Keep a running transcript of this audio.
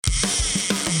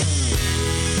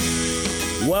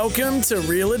Welcome to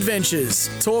Real Adventures,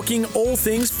 talking all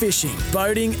things fishing,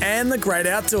 boating and the great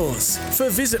outdoors. For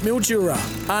Visit Mildura,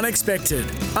 unexpected,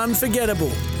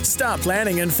 unforgettable. Start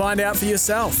planning and find out for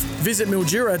yourself. Visit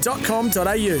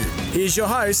mildura.com.au. Here's your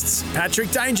hosts,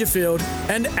 Patrick Dangerfield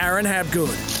and Aaron Habgood.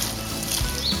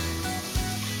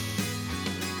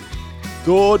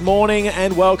 Good morning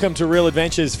and welcome to Real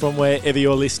Adventures from wherever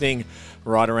you're listening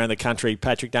right around the country.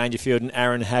 Patrick Dangerfield and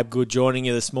Aaron Habgood joining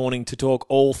you this morning to talk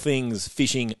all things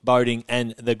fishing, boating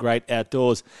and the great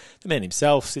outdoors. The man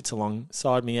himself sits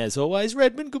alongside me as always.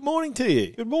 Redmond, good morning to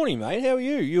you. Good morning, mate. How are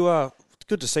you? You are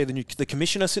good to see the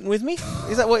commissioner sitting with me.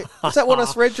 Is that what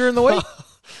I read during the week?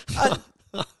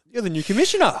 You're the new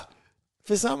commissioner.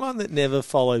 For someone that never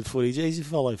followed footy, geez, you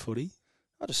follow footy.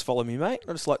 I just follow me, mate.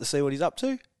 I just like to see what he's up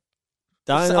to.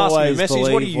 Don't just always ask me a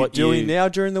message. believe What are you doing now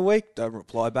during the week? Don't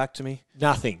reply back to me.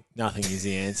 Nothing is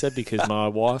the answer because my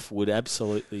wife would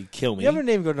absolutely kill me. You haven't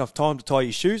even got enough time to tie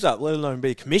your shoes up, let alone be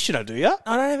a commissioner, do you?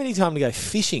 I don't have any time to go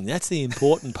fishing. That's the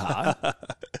important part.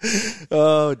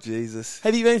 Oh, Jesus.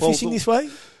 Have you been fishing this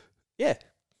week? Yeah.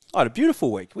 I had a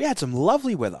beautiful week. We had some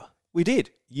lovely weather. We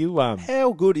did.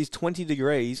 How good is 20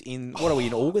 degrees in, what are we,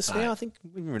 in August now? I think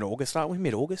we're in August, aren't we?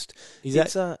 Mid-August. Is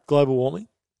that global warming?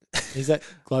 Is that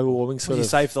global warming what do you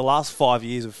say for the last 5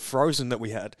 years of frozen that we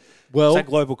had? Well, is that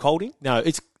global colding? No,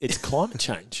 it's climate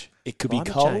change. It could be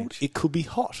cold. It could be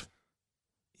hot.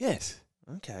 Yes.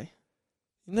 Okay.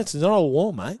 And that's not all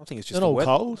warm, mate. I think it's just not the all weather.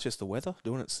 cold. It's just the weather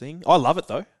doing its thing. I love it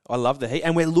though. I love the heat,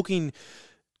 and we're looking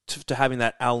to having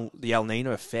that the El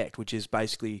Nino effect, which is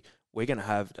basically we're going to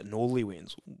have northerly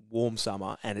winds, warm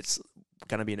summer, and it's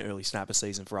going to be an early snapper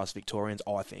season for us Victorians,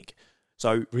 I think.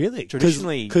 So really,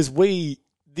 traditionally, because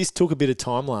this took a bit of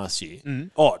time last year.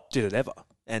 Oh, did it ever?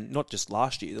 And not just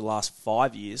last year, the last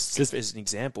 5 years, just as an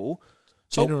example.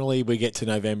 Generally, we get to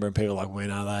November and people are like,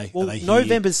 when are they? Well, are they here?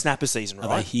 November's snapper season, right?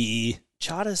 Are they here?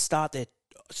 Charters start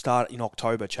in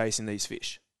October chasing these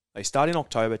fish. They start in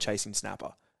October chasing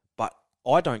snapper. But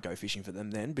I don't go fishing for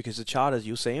them then because the charters,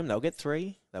 you'll see them, they'll get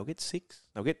 3, they'll get 6,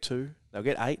 they'll get 2, they'll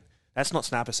get 8. That's not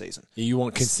snapper season. Yeah, you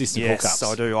want consistent hookups. Yes,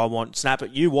 I do. I want snapper.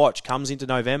 You watch, comes into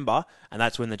November, and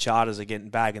that's when the charters are getting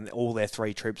back and all their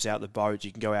 3 trips out the boat.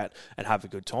 You can go out and have a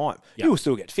good time. Yep. You will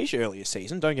still get fish earlier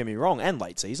season, don't get me wrong, and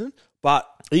late season. But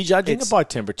are you judging it by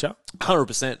temperature?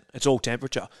 100%. It's all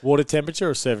temperature. Water temperature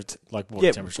or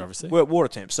water temperature, obviously? Water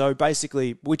temp. So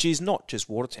basically, which is not just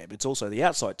water temp, it's also the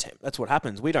outside temp. That's what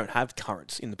happens. We don't have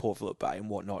currents in the Port Phillip Bay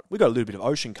and whatnot. We've got a little bit of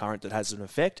ocean current that has an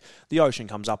effect. The ocean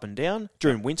comes up and down.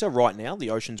 During winter, right now, the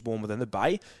ocean's warmer than the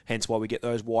bay, hence why we get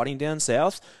those whiting down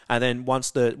south. And then once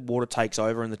the water takes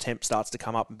over and the temp starts to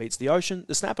come up and beats the ocean,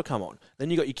 the snapper come on. Then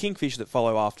you got your kingfish that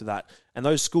follow after that, and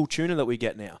those school tuna that we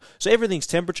get now. So everything's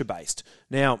temperature-based.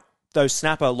 Now, those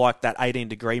snapper like that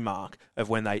 18-degree mark of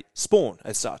when they spawn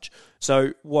as such.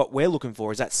 So what we're looking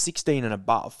for is that 16 and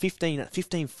above.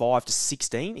 15.5 to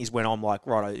 16 is when I'm like,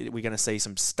 right, we're going to see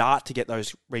some start to get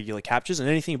those regular captures, and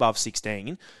anything above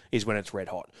 16 is when it's red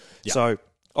hot. Yep. So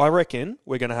I reckon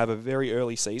we're going to have a very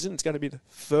early season. It's going to be the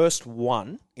first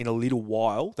one in a little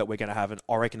while that we're going to have an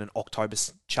October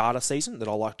charter season, that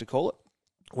I like to call it,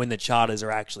 when the charters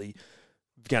are actually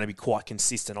going to be quite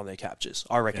consistent on their captures.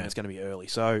 I reckon it's going to be early.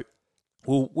 So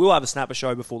we'll have a snapper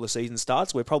show before the season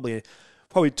starts. We're probably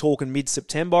talking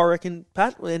mid-September, I reckon,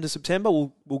 Pat. End of September,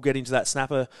 we'll get into that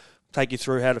snapper, take you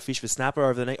through how to fish for snapper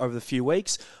over the few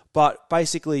weeks. But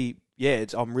basically, yeah,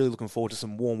 I'm really looking forward to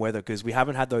some warm weather because we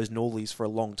haven't had those northerlies for a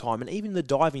long time. And even the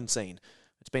diving scene,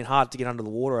 it's been hard to get under the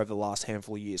water over the last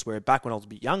handful of years, where back when I was a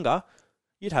bit younger,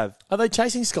 you'd have... Are they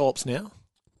chasing scallops now?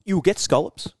 You'll get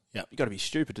scallops. Yep. You've got to be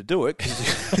stupid to do it.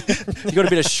 You've got a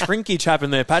bit of shrinkage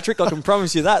happening there, Patrick. I can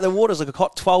promise you that. The water's like a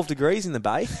hot 12 degrees in the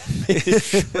bay.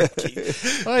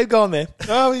 Oh, you've gone there.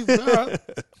 Oh, all right.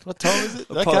 What time is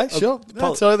it? Okay, sure.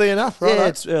 That's early enough, right? Yeah,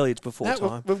 it's early. It's before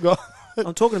time. We've got...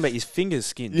 I'm talking about your fingers'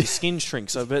 skin. Your skin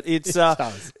shrinks. But it's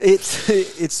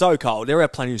it's so cold. There are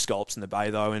plenty of scallops in the bay,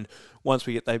 though, and once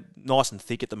we get they nice and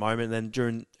thick at the moment, and then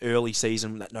during early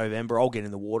season, that November, I'll get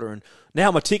in the water. And now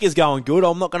my ticker's going good.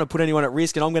 I'm not going to put anyone at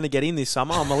risk, and I'm going to get in this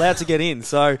summer. I'm allowed to get in.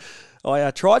 So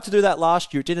I tried to do that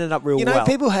last year. It didn't end up real well. You know,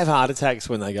 people have heart attacks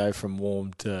when they go from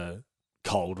warm to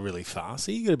cold really fast.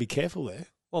 So you got to be careful there.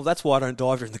 Well, that's why I don't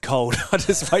dive during the cold. I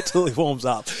just wait till it warms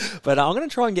up. But I'm going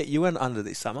to try and get you in under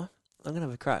this summer. I'm going to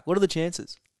have a crack. What are the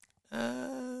chances?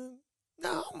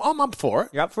 No, I'm up for it.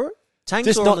 You're up for it? Tanks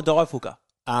Just or not on the dive hooker?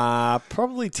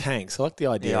 Probably tanks. I like the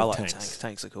idea I of like tanks.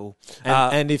 Tanks are cool.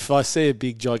 And if I see a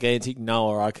big, gigantic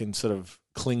Noah, I can sort of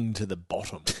cling to the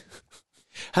bottom.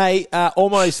 Hey,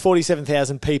 almost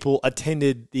 47,000 people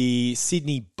attended the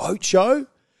Sydney Boat Show.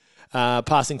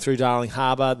 Passing through Darling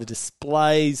Harbour, the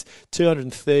displays,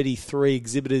 233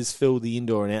 exhibitors filled the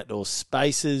indoor and outdoor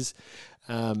spaces.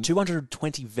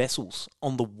 220 vessels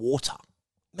on the water.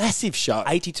 Massive show.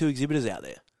 82 exhibitors out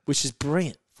there. Which is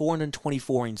brilliant.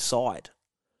 424 inside.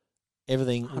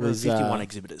 Everything 151 was,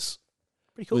 exhibitors.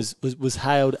 Pretty cool. Was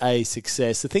hailed a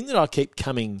success. The thing that I keep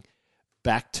coming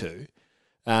back to,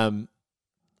 in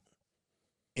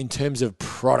terms of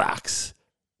products,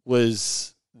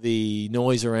 was the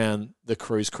noise around the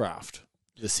cruise craft,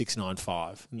 the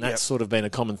 695. And that's sort of been a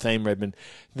common theme, Redmond.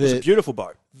 It was a beautiful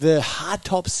boat. The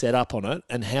hardtop setup on it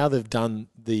and how they've done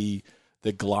the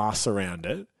glass around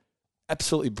it,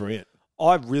 absolutely brilliant.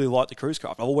 I really like the cruise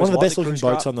craft. I've always one of the liked best looking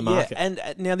boats on the market. Yeah,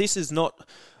 and now this is not...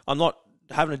 I'm not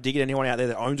having to dig at anyone out there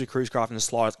that owns a cruise craft in the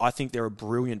slightest. I think they're a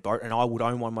brilliant boat, and I would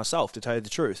own one myself, to tell you the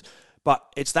truth. But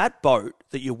it's that boat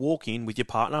that you walk in with your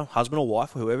partner, husband or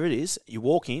wife, whoever it is, you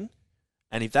walk in,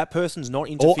 and if that person's not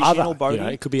into fishing other, or boating...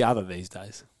 it could be other these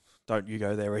days. Don't you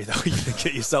go there either. You're going to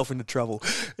get yourself into trouble.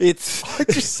 It's I'm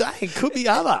just saying, it could be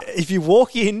other. If you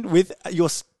walk in with your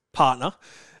partner...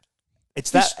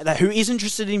 It's that who is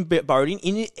interested in boating,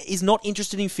 is not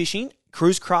interested in fishing.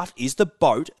 Cruise craft is the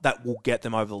boat that will get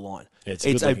them over the line. Yeah,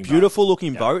 it's a beautiful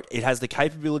looking boat. It has the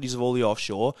capabilities of all the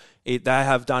offshore. They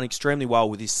have done extremely well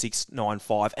with this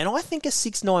 695. And I think a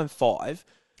 695...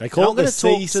 They call it the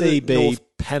CCB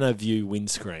Panaview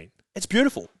windscreen. It's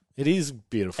beautiful. It is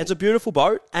beautiful. It's a beautiful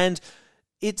boat. And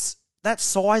it's that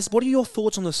size. What are your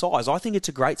thoughts on the size? I think it's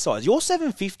a great size. Your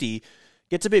 750...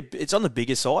 it's on the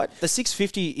bigger side. The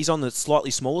 650 is on the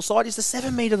slightly smaller side. Is the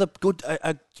 7 metre the good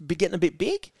getting a bit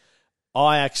big?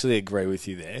 I actually agree with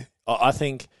you there. I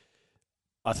think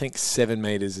 7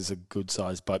 metres is a good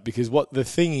sized boat because what the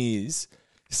thing is,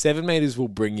 7 metres will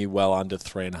bring you well under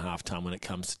 3.5 tonne when it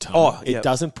comes to tone. It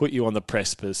doesn't put you on the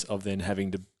precipice of then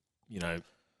having to,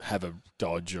 have a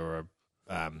Dodge or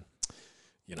a,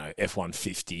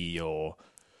 F-150 or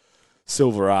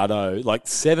Silverado. Like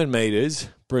 7 metres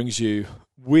brings you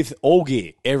with all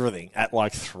gear, everything at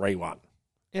like 3.1.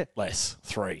 Yeah. Less,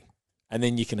 3. And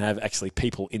then you can have actually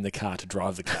people in the car to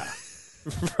drive the car.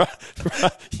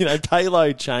 right.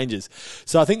 Payload changes.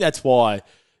 So I think that's why,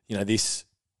 this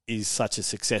is such a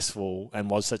successful and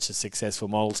was such a successful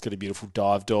model. It's got a beautiful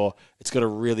dive door. It's got a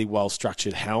really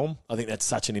well-structured helm. I think that's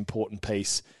such an important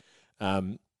piece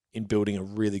in building a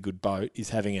really good boat is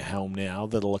having a helm now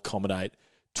that'll accommodate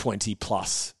 20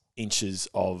 plus inches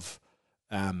of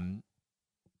Furuno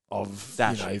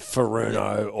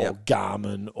or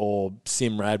Garmin or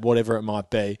Simrad, whatever it might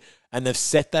be, and they've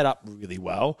set that up really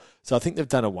well. So I think they've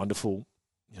done a wonderful,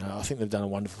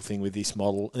 thing with this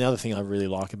model. And the other thing I really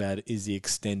like about it is the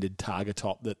extended targa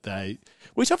top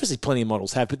which obviously plenty of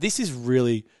models have, but this is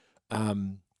really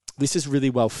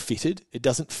well fitted. It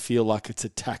doesn't feel like it's a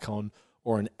tack on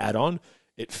or an add-on.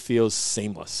 It feels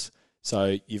seamless.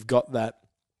 So you've got that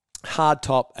hard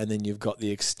top, and then you've got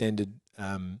the extended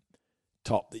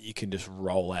top that you can just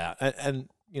roll out. And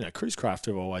cruise craft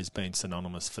have always been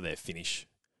synonymous for their finish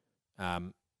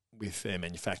with their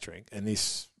manufacturing, and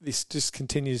this just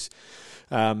continues,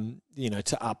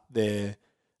 to up their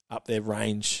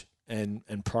range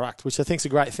and product, which I think is a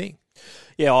great thing.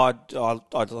 Yeah, I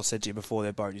said to you before,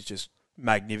 their boat is just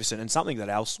magnificent, and something that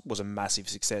else was a massive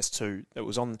success too. That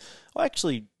was on. I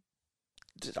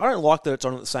don't like that it's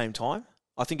on at the same time.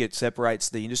 I think it separates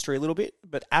the industry a little bit.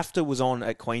 But AFTA was on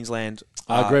at Queensland.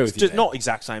 I agree with you. Just not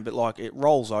exact same, but like it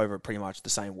rolls over pretty much the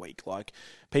same week. Like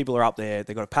people are up there,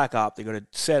 they've got to pack up, they've got to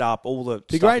set up all the. It'd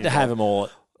be great to have them all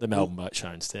at the Melbourne Boat Show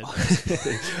instead.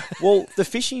 Well, the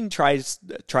fishing trade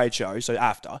show, so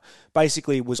AFTA,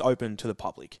 basically was open to the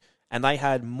public. And they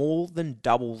had more than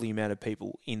double the amount of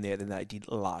people in there than they did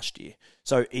last year.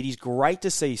 So it is great to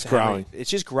see. It's growing. It's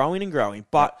just growing and growing.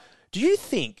 But do you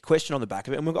think, question on the back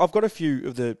of it, and I've got a few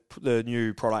of the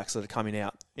new products that are coming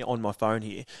out on my phone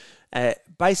here.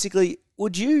 Basically,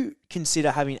 would you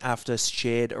consider having AFTA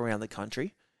shared around the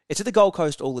country? It's at the Gold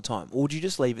Coast all the time. Or would you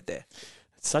just leave it there?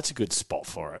 It's such a good spot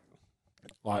for it.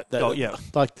 Like that,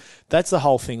 Like that's the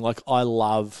whole thing. Like I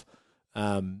love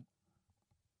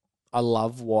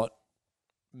what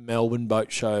Melbourne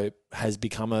Boat Show has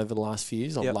become over the last few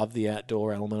years. I love the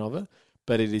outdoor element of it,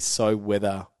 but it is so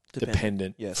weather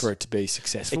dependent for it to be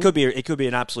successful. It could be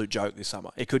an absolute joke this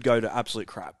summer. It could go to absolute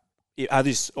crap.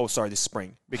 This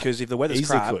spring, because if the weather's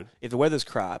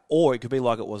crap, or it could be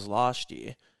like it was last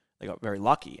year, they got very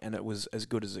lucky and it was as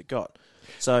good as it got.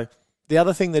 So the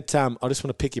other thing that I just want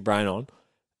to pick your brain on,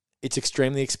 it's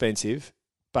extremely expensive,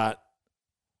 but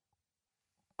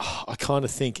I kind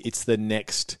of think it's the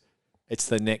next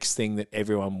thing that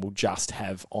everyone will just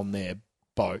have on their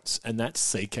boats, and that's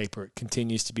Seakeeper. It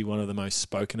continues to be one of the most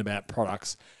spoken about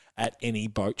products at any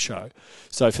boat show.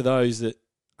 So for those that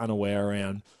are unaware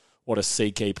around what a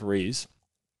Seakeeper is,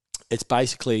 it's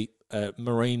basically a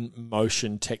marine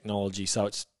motion technology. So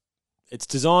it's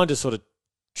designed to sort of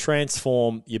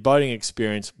transform your boating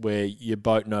experience where your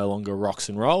boat no longer rocks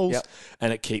and rolls,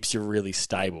 and it keeps you really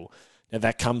stable. Now,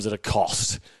 that comes at a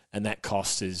cost, and that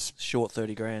cost is short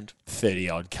 30 grand. 30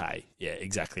 odd K. Yeah,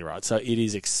 exactly right. So it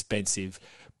is expensive,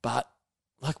 but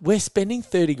like we're spending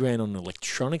 30 grand on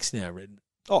electronics now, Red.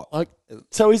 Oh, Like,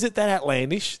 so is it that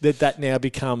outlandish that now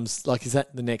becomes like, is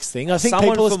that the next thing? I think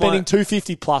Someone people are for spending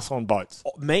 $250 plus on boats.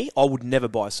 me, I would never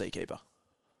buy a Seakeeper.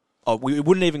 It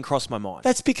wouldn't even cross my mind.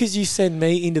 That's because you send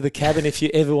me into the cabin if you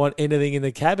ever want anything in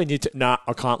the cabin. Nah,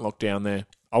 I can't look down there.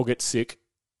 I'll get sick.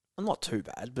 I'm not too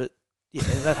bad, but yeah,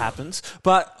 that happens.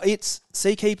 But it's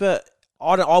Seakeeper.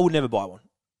 I would never buy one.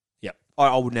 Yep.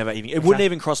 I would never even. It wouldn't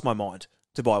even cross my mind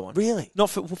to buy one. Really? Not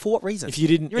for what reason? If you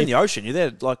didn't, You're in the ocean. You're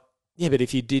there. Like, yeah, but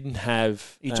if you didn't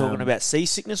have, are you talking about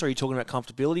seasickness or are you talking about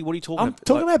comfortability? What are you talking I'm about?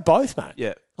 talking about both, mate.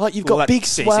 Yeah. Like you've got big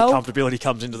seasick swell. comfortability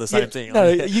comes into the same thing. No,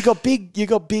 you got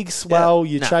big swell.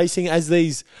 Yeah. You're chasing as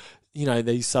these,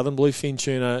 these southern bluefin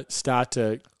tuna start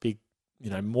to be,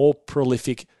 more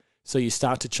prolific. So you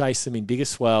start to chase them in bigger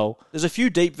swell. There's a few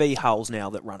deep V hulls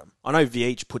now that run them. I know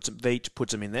Veach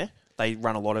puts them in there. They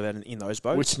run a lot of it in those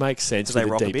boats, Which makes sense because with they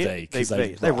the rock deep a bit.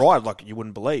 V. They ride like you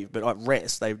wouldn't believe, but at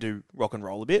rest they do rock and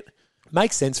roll a bit.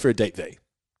 Makes sense for a deep V.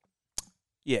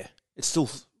 Yeah, it's still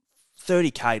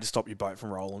 30K to stop your boat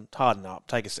from rolling. Harden up,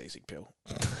 take a seasick pill.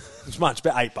 It's much,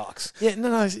 about $8. Yeah,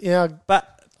 no,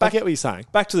 But I get what you're saying.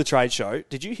 back to the trade show.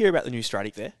 Did you hear about the new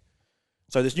Stratic there?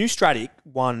 So this new Stratic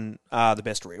won the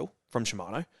best reel from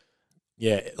Shimano.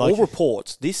 Yeah, All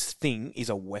reports, this thing is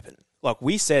a weapon. Like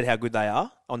we said, how good they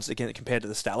are compared to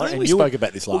the Stella. I think we spoke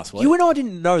about this last week. You and I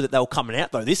didn't know that they were coming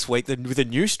out though this week with a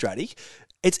new Stratic.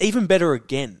 It's even better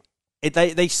again.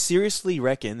 They seriously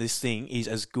reckon this thing is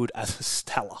as good as a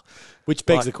Stella. Which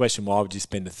begs the question, why would you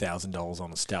spend $1,000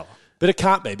 on a Stella? But it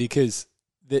can't be because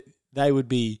they would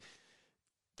be...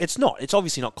 It's not. It's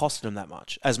obviously not costing them that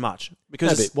much, as much.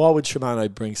 Because No, but why would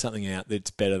Shimano bring something out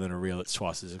that's better than a reel that's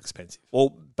twice as expensive?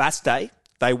 Well, Bass Day,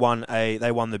 they won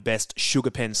the best sugar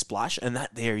pen splash, and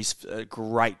that there is a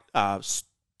great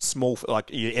small, like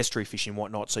your estuary fishing and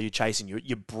whatnot. So you're chasing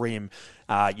your brim,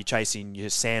 you're chasing your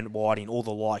sand whiting, all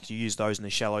the like. You use those in the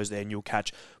shallows there, and you'll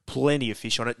catch plenty of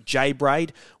fish on it.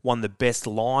 J-Braid won the best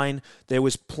line. There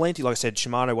was plenty, like I said,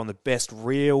 Shimano won the best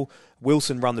reel.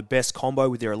 Wilson run the best combo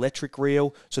with their electric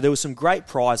reel. So there was some great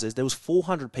prizes. There was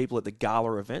 400 people at the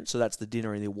gala event, so that's the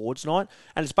dinner and the awards night.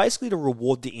 And it's basically to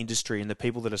reward the industry and the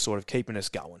people that are sort of keeping us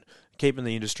going, keeping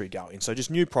the industry going. So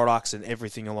just new products and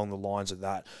everything along the lines of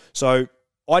that. So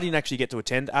I didn't actually get to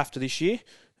attend after this year.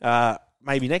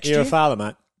 Maybe next year. You're a father,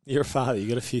 mate. You're a father. You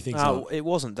got a few things on. It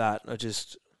wasn't that. I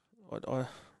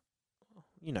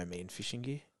you know me in fishing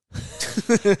gear.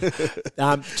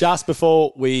 Just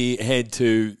before we head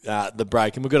to the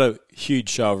break, and we've got a huge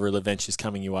show of Real Adventures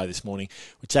coming your way this morning.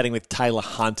 We're chatting with Taylor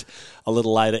Hunt a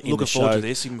little later in the show. Looking forward to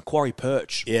this, in Macquarie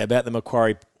Perch. Yeah, about the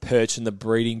Macquarie Perch and the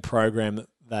breeding program that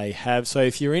they have. So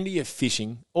if you're into your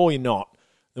fishing, or you're not,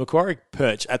 the Macquarie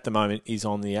Perch at the moment is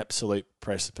on the absolute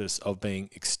precipice of being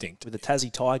extinct. With the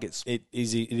Tassie Tigers. It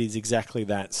is exactly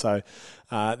that. So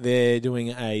they're doing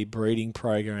a breeding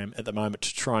program at the moment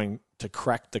to try to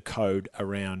crack the code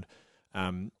around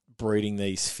breeding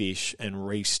these fish and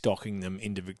restocking them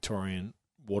into Victorian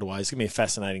waterways. It's going to be a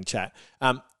fascinating chat.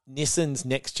 Nissan's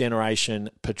next generation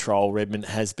Patrol Redmond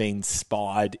has been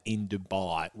spied in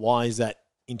Dubai. Why is that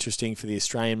interesting for the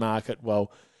Australian market?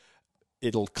 Well,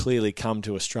 it'll clearly come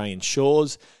to Australian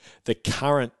shores. The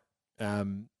current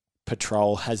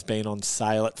Patrol has been on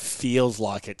sale. It feels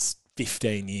like it's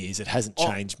 15 years. It hasn't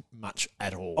changed much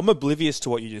at all. I'm oblivious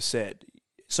to what you just said.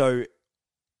 So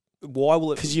why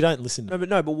will it? Because you don't listen.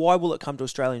 But why will it come to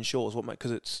Australian shores? What makes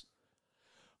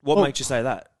you say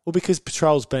that? Well, because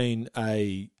Patrol's been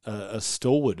a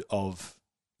stalwart of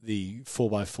the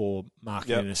 4x4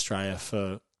 market in Australia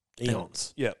for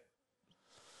eons. Yeah.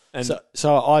 And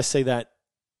so I see that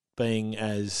being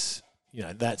as,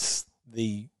 that's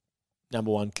the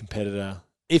number one competitor.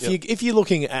 If you're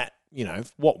looking at,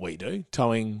 what we do,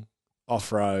 towing,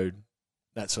 off-road,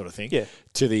 that sort of thing,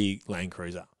 to the Land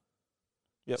Cruiser.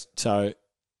 Yep. So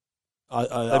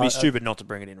that'd be stupid not to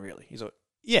bring it in, really.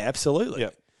 Yeah, absolutely. Yeah.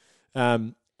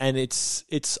 And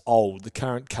it's old. The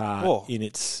current car in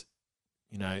its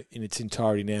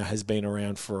entirety now has been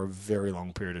around for a very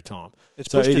long period of time. It's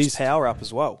pushed its power up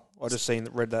as well. I just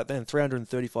read that then.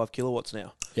 335 kilowatts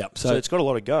now. Yep. So it's got a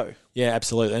lot of go. Yeah,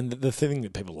 absolutely. And the thing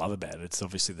that people love about it, it's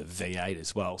obviously the V8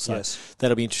 as well. So Yes.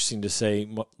 that'll be interesting to see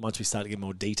once we start to get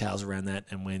more details around that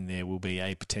and when there will be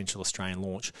a potential Australian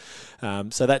launch.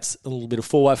 So that's a little bit of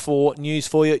 4x4 news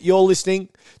for you. You're listening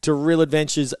to Real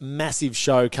Adventures, massive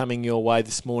show coming your way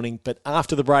this morning. But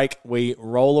after the break, we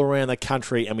roll around the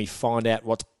country and we find out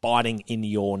what's biting in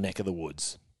your neck of the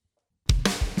woods.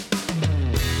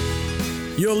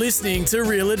 You're listening to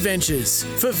Real Adventures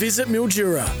for Visit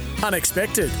Mildura.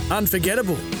 Unexpected,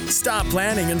 unforgettable. Start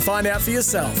planning and find out for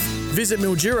yourself. Visit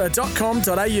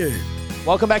mildura.com.au.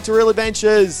 Welcome back to Real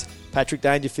Adventures. Patrick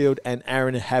Dangerfield and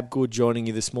Aaron Habgood joining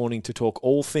you this morning to talk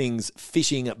all things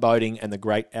fishing, boating and the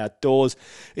great outdoors.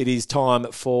 It is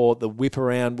time for the whip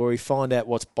around where we find out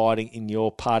what's biting in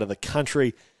your part of the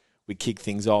country. We kick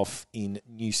things off in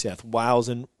New South Wales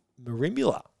and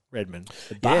Merimbula, Redmond,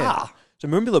 the bar. Yeah. So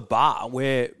Merimbula Bar,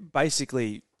 where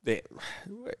basically,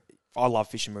 I love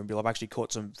fishing Merimbula. I've actually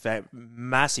caught some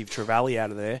massive trevally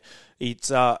out of there.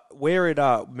 It's where it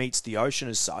meets the ocean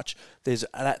as such. There's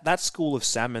that school of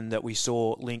salmon that we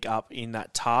saw link up in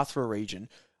that Tathra region.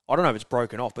 I don't know if it's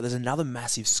broken off, but there's another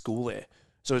massive school there.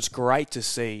 So it's great to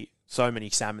see so many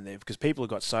salmon there because people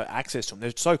have got so access to them.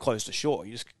 They're so close to shore.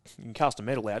 You can cast a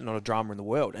medal out, not a drama in the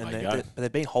world. And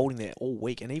they've been holding there all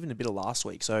week and even a bit of last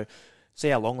week. So see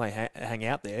how long they hang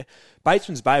out there.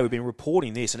 Batesman's Bay, we've been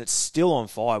reporting this, and it's still on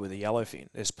fire with the yellowfin.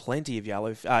 There's plenty of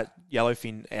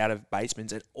yellowfin out of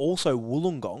Batesman's, and also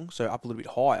Wollongong, so up a little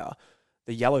bit higher.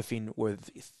 The yellowfin were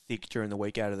thick during the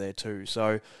week out of there too.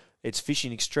 So it's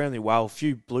fishing extremely well. A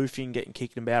few bluefin getting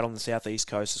kicked about on the southeast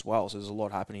coast as well, so there's a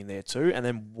lot happening there too. And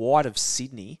then wide of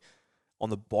Sydney, on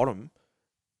the bottom,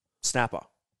 snapper,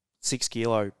 6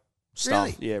 kilo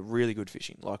stuff. Really? Yeah, really good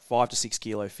fishing, like 5 to 6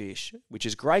 kilo fish, which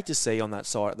is great to see on that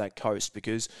side, that coast,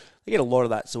 because they get a lot of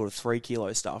that sort of 3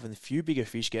 kilo stuff and a few bigger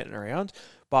fish getting around,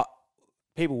 but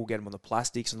people will get them on the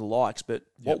plastics and the likes. But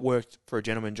what worked for a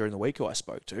gentleman during the week who I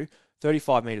spoke to,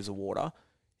 35 metres of water,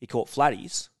 he caught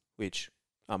flatties, which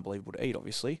unbelievable to eat,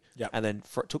 obviously, and then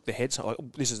took the heads,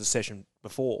 this is the session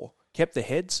before, kept the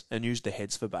heads and used the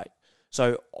heads for bait.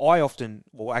 So I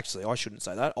shouldn't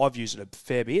say that. I've used it a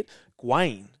fair bit.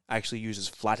 Gwayne actually uses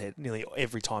flathead nearly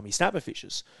every time he snapper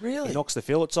fishes. Really? He knocks the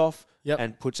fillets off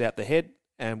and puts out the head,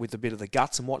 and with a bit of the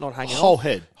guts and whatnot hanging Whole off.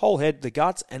 head. Whole head, the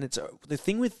guts, and it's the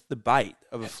thing with the bait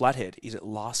of a flathead is it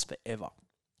lasts forever.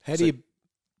 How do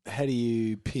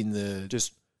you pin the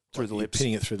Just through the lips.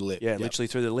 Pinning it through the lip. Yeah, literally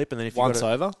through the lip, and then if Once you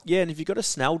got over? Yeah, and if you've got a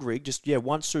snelled rig, just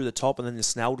once through the top, and then the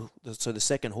snelled, so the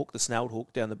second hook, the snelled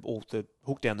hook down the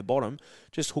hook down the bottom,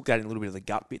 just hook that in a little bit of the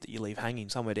gut bit that you leave hanging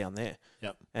somewhere down there.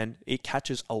 Yep. And it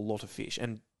catches a lot of fish.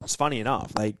 And it's funny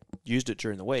enough, they used it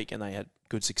during the week and they had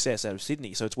good success out of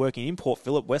Sydney. So it's working in Port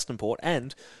Phillip, Western Port,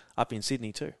 and up in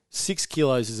Sydney too. 6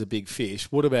 kilos is a big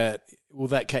fish. What about, will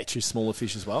that catch you smaller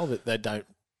fish as well that they don't?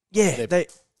 Yeah, they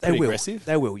will. Aggressive?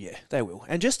 They will, yeah, they will.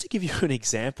 And just to give you an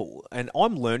example, and I've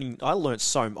been learning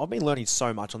so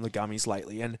much on the gummies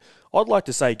lately, and I'd like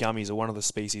to say gummies are one of the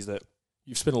species that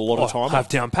You've spent a lot of time I have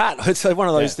down pat. It's one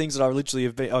of those Yeah. things that I literally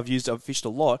I've fished a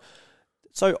lot.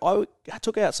 So I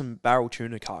took out some barrel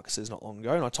tuna carcasses not long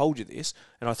ago, and I told you this,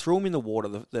 and I threw them in the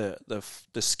water,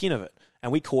 the skin of it,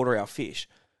 and we quarter our fish.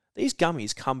 These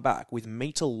gummies come back with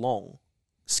metre long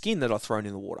skin that I've thrown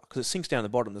in the water because it sinks down the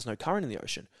bottom. There's no current in the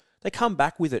ocean. They come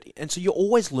back with it, and so you're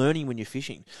always learning when you're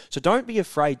fishing. So don't be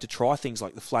afraid to try things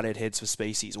like the flathead heads for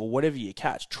species or whatever you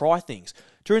catch. Try things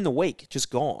during the week. Just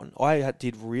gone, I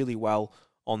did really well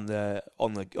on the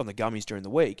gummies during the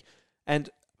week, and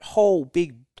whole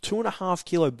big 2.5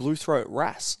 kilo blue throat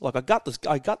wrasse. Like I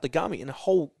got the gummy, and a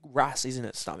whole wrasse is in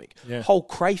its stomach. Yeah. Whole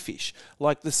crayfish.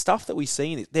 Like the stuff that we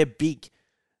see in it, they're big.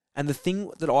 And the thing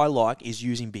that I like is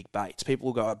using big baits. People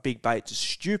will go, oh, big baits is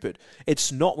stupid. It's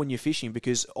not when you're fishing,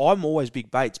 because I'm always big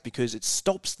baits because it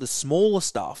stops the smaller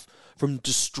stuff from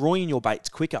destroying your baits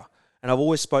quicker. And I've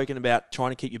always spoken about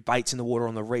trying to keep your baits in the water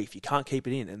on the reef. You can't keep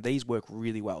it in, and these work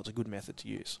really well. It's a good method to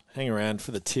use. Hang around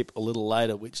for the tip a little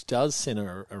later, which does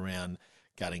centre around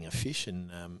gutting a fish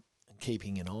and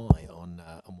keeping an eye on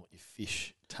what your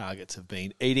fish targets have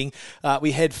been eating.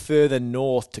 We head further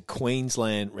north to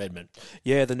Queensland, Redmond.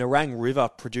 Yeah, the Nerang River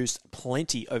produced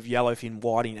plenty of yellowfin,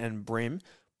 whiting and bream.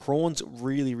 Prawns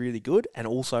really, really good. And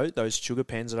also those sugar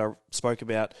pens that I spoke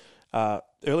about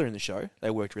earlier in the show, they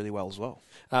worked really well as well.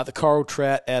 The coral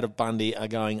trout out of Bundy are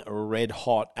going red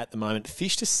hot at the moment.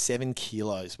 Fish to 7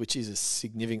 kilos, which is a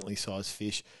significantly sized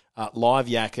fish. Live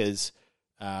yakkers,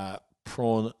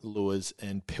 prawn lures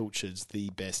and pilchards,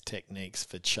 the best techniques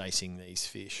for chasing these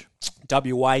fish.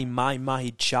 WA Mahi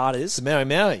Mahi Charters. The Maui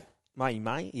Maui.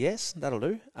 Maui, yes, that'll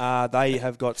do. They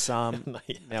have got some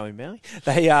Maui.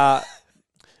 They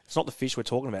it's not the fish we're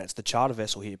talking about; it's the charter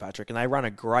vessel here, Patrick, and they run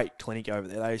a great clinic over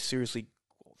there.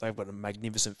 They've got a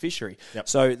magnificent fishery,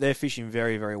 so they're fishing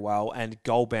very, very well. And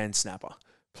gold band snapper,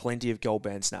 plenty of gold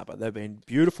band snapper. They've been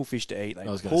beautiful fish to eat. They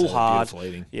pull hard,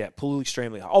 pull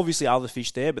extremely hard. Obviously, other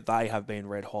fish there, but they have been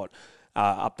red hot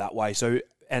up that way. So,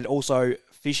 and also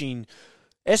fishing.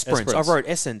 Esperance. I wrote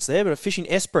essence there, but fishing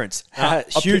esperance.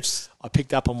 Huge. I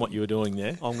picked up on what you were doing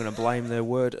there. I'm going to blame their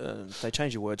word. They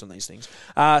change your words on these things.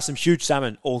 Some huge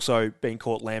salmon also being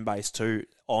caught land-based too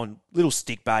on little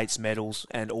stick baits, medals,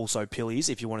 and also pillies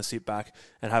if you want to sit back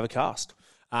and have a cast.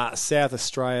 South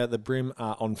Australia, the brim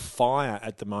are on fire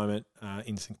at the moment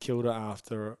in St Kilda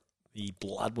after the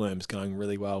bloodworms going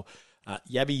really well.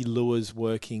 Yabby lures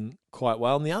working quite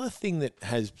well. And the other thing that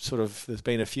has there's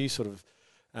been a few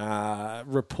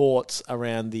reports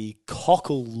around the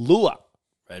cockle lure,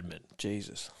 Redmond.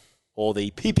 Jesus. Or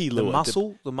the pippy lure. The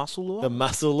muscle lure? The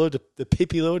muscle lure, the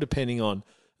pippy lure, depending on...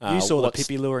 you saw the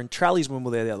pippy lure in Trallies when we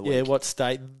were there the other week. Yeah, what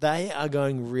state. They are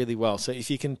going really well. So if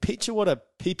you can picture what a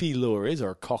pippy lure is, or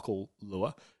a cockle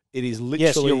lure, it is literally...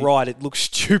 Yes, you're right. It looks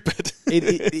stupid.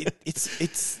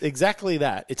 It's exactly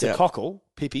that. It's a cockle,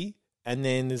 pippy, and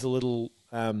then there's a little...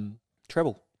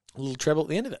 treble. A little treble at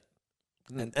the end of it.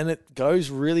 And it goes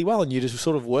really well, and you just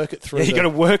sort of work it through. Yeah, you got to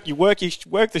work. You work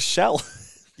the shell.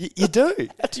 You do.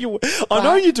 How do you? I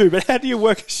know you do, but how do you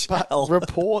work a shell?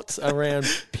 Reports around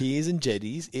piers and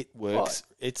jetties, it works.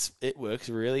 Right. It works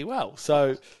really well.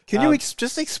 So, can you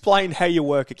just explain how you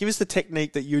work it? Give us the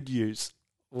technique that you'd use.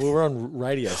 We're on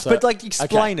radio, so but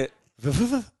explain it.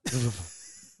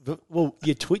 Well,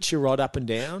 you twitch your rod up and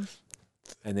down,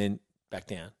 and then back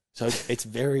down. So it's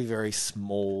very, very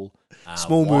small,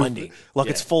 small winding, like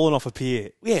it's fallen off a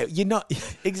pier. Yeah, you're not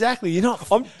exactly. You're not.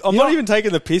 I'm not even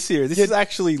taking the piss here. This is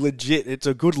actually legit. It's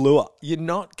a good lure. You're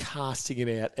not casting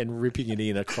it out and ripping it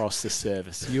in across the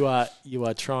surface. You are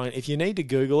trying. If you need to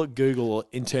Google it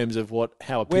in terms of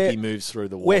how a pippy moves through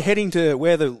the water. We're heading to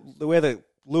where the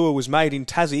lure was made in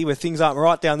Tassie, where things aren't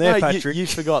right down there, Patrick. You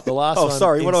forgot the last one. Oh,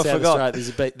 sorry, what I forgot.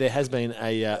 There has been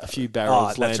a few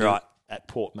barrels landed. Right. At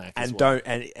Port Mac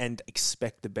and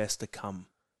expect the best to come.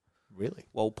 Really?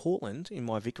 Well, Portland, in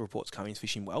my Vic reports, coming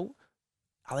fishing well.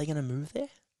 Are they going to move there?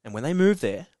 And when they move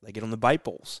there, they get on the bait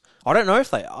balls. I don't know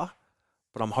if they are,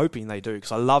 but I'm hoping they do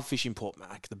because I love fishing Port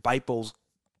Mac. The bait balls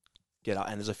get up,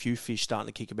 and there's a few fish starting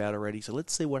to kick about already. So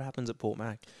let's see what happens at Port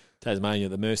Mac. Tasmania,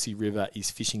 the Mersey River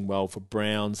is fishing well for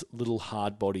browns, little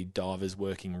hard-bodied divers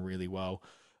working really well.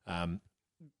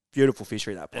 Beautiful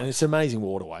fishery, that place. And it's an amazing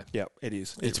waterway. Yeah, it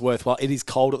is. It's worthwhile. It is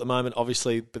cold at the moment,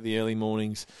 obviously, but the early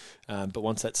mornings. But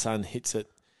once that sun hits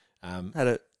it,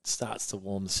 it starts to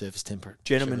warm the surface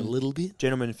temperature a little bit.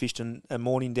 Gentleman fished a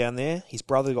morning down there. His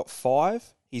brother got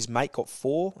 5, his mate got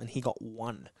 4, and he got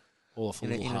 1. All for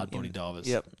little hard-bodied divers.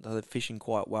 Yep, they're fishing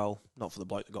quite well. Not for the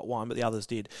bloke that got 1, but the others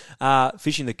did.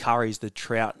 Fishing the curries, the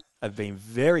trout have been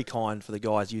very kind for the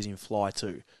guys using fly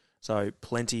too. So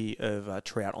plenty of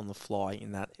trout on the fly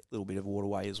in that little bit of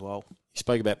waterway as well. You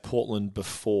spoke about Portland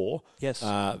before. Yes.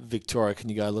 Victoria, can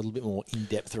you go a little bit more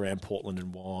in-depth around Portland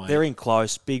and why? They're in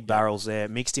close, big barrels there,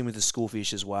 mixed in with the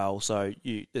schoolfish as well. So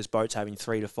there's boats having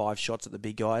 3 to 5 shots at the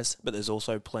big guys, but there's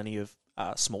also plenty of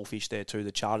small fish there too.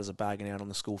 The charters are bagging out on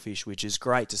the schoolfish, which is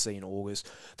great to see in August.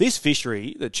 This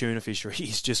fishery, the tuna fishery,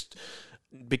 is just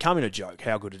becoming a joke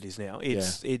how good it is now.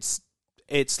 It's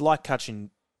like catching...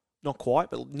 Not quite,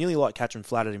 but nearly like catching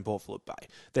flathead in Port Phillip Bay.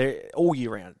 They're all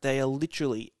year round. They are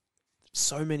literally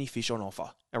so many fish on offer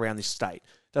around this state.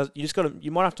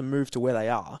 You might have to move to where they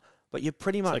are, but you're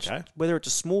pretty much, whether it's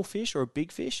a small fish or a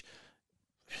big fish,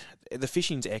 the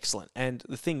fishing's excellent. And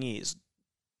the thing is,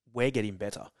 we're getting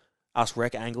better. Us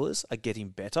rec anglers are getting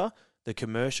better. The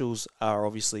commercials are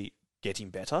obviously getting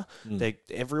better.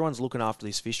 Everyone's looking after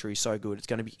this fishery so good. It's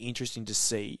going to be interesting to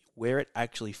see where it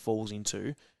actually falls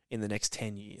into in the next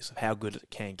 10 years of how good it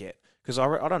can get. Because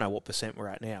I don't know what percent we're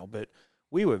at now, but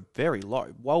we were very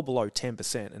low, well below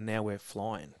 10%, and now we're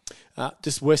flying.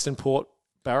 Just Western Port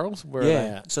barrels? Where are they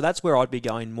at? So that's where I'd be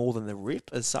going more than the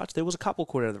Rip as such. There was a couple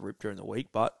caught out of the Rip during the week,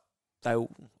 but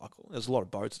there's a lot of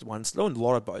boats. Not a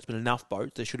lot of boats, but enough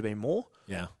boats. There should have been more.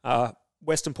 Yeah.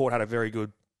 Western Port had a very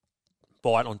good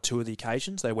bite on 2 of the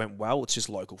occasions. They went well. It's just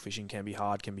local fishing. Can be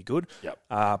hard, can be good. Yep.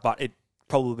 But it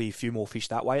probably be a few more fish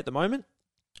that way at the moment.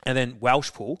 And then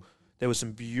Welsh Pool, there was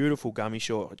some beautiful gummy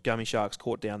sharks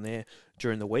caught down there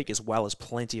during the week, as well as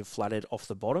plenty of flathead off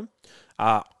the bottom.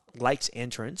 Lake's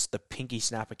Entrance, the pinky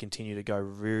snapper continued to go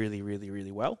really, really,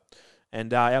 really well.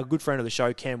 And our good friend of the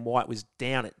show, Cam White, was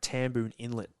down at Tamboon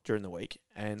Inlet during the week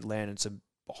and landed some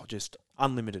just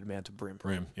unlimited amount of brim.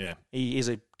 Yeah. He is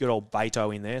a good old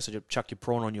Beto in there, so you chuck your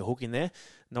prawn on your hook in there,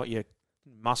 not your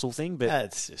muscle thing, but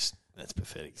That's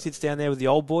pathetic. sits down there with the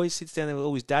old boys, sits down there with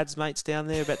all his dad's mates down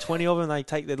there, about 20 of them. They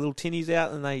take their little tinnies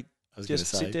out and they just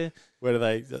sit there. Where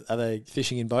are they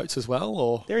fishing in boats as well,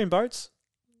 or They're in boats,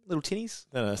 little tinnies.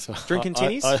 no? So Drinking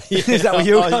tinnies? Yeah. Is that what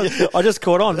you were going? Yeah. I just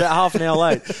caught on about half an hour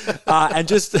late. And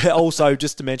just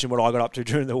to mention what I got up to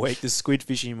during the week, the squid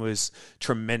fishing was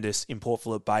tremendous in Port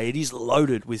Phillip Bay. It is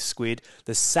loaded with squid.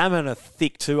 The salmon are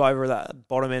thick too over the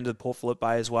bottom end of Port Phillip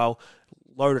Bay as well.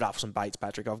 Loaded up some baits,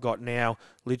 Patrick. I've got now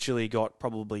literally got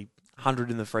probably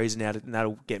 100 in the freezer now, and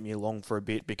that'll get me along for a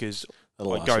bit because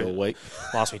That'll last you a week.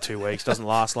 Last me 2 weeks. Doesn't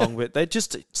last long, but they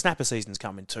just snapper season's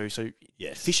coming too. So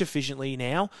Yes. fish efficiently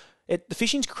now. The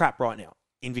fishing's crap right now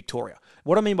in Victoria.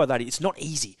 What I mean by that, it's not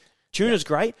easy. Tuna's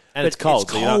great, And but it's cold,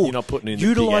 so you're not putting in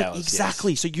the big hours,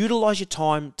 Exactly. yes. So utilise your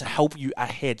time to help you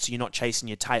ahead so you're not chasing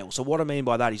your tail. So what I mean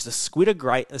by that is the squid are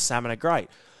great, the salmon are great.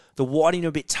 The whiting are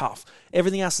a bit tough.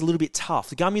 Everything else is a little bit tough.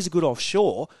 The gummies are good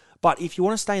offshore, but if you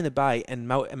want to stay in the bay and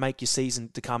make your season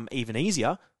to come even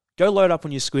easier, go load up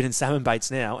on your squid and salmon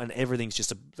baits now, and everything's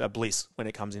just a bliss when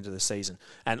it comes into the season.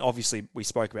 And obviously, we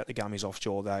spoke about the gummies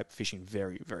offshore. They're fishing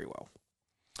very, very well.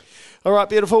 All right,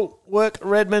 beautiful work,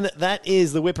 Redmond. That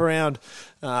is the whip around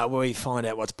where we find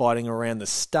out what's biting around the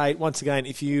state. Once again,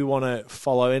 if you want to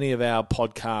follow any of our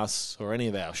podcasts or any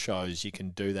of our shows, you can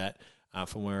do that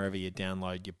from wherever you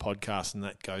download your podcast, and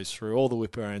that goes through all the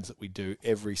whip arounds that we do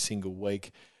every single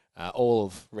week, all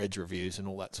of Red's reviews and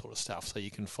all that sort of stuff. So you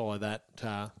can follow that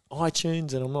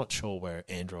iTunes, and I'm not sure where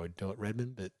Android do it,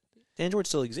 Redmond, but Does Android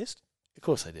still exist? of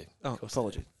course they do. Oh,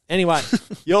 apologies. Anyway,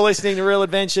 you're listening to Real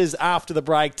Adventures. After the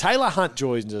break, Taylor Hunt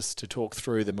joins us to talk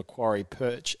through the Macquarie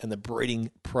perch and the breeding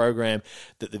program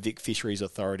that the Vic Fisheries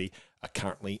Authority are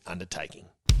currently undertaking.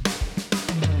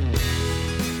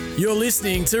 You're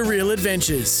listening to Real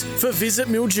Adventures for Visit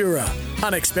Mildura.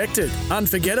 Unexpected,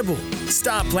 unforgettable.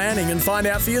 Start planning and find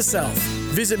out for yourself.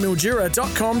 Visit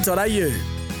mildura.com.au.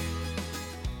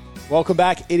 Welcome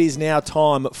back. It is now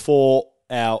time for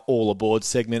our All Aboard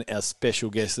segment. Our special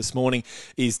guest this morning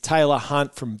is Taylor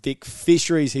Hunt from Vic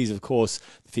Fisheries. He's, of course,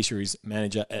 the Fisheries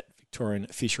Manager at Victorian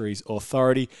Fisheries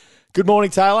Authority. Good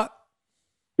morning, Taylor.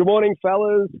 Good morning,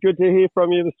 fellas. Good to hear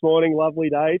from you this morning. Lovely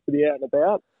day to be out and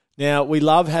about. Now, we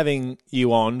love having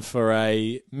you on for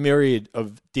a myriad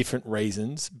of different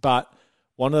reasons, but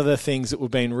one of the things that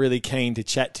we've been really keen to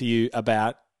chat to you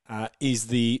about is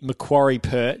the Macquarie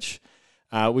perch,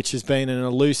 which has been an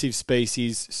elusive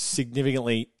species,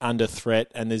 significantly under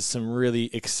threat, and there's some really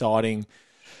exciting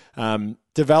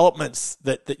developments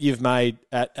that you've made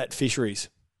at fisheries.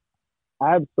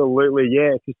 Absolutely,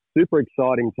 yeah. It's a super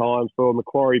exciting time for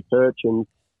Macquarie perch and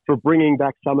for bringing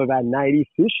back some of our native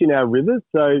fish in our rivers.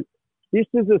 So this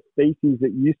is a species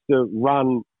that used to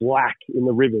run black in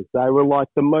the rivers. They were like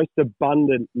the most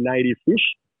abundant native fish.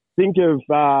 Think of,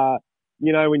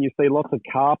 when you see lots of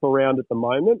carp around at the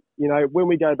moment, when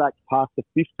we go back past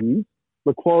the 50s,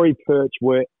 Macquarie perch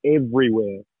were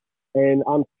everywhere. And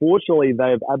unfortunately,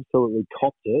 they've absolutely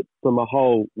copped it from a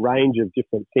whole range of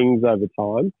different things over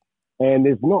time. And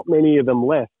there's not many of them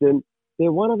left. And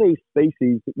they're one of these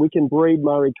species that we can breed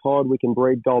Murray cod, we can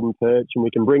breed golden perch, and we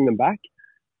can bring them back.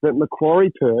 But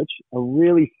Macquarie perch are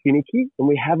really finicky, and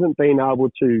we haven't been able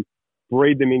to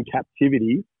breed them in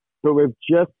captivity. But we've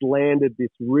just landed this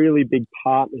really big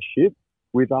partnership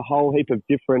with a whole heap of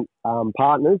different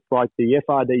partners, like the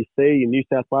FRDC and New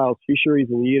South Wales Fisheries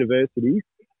and the universities.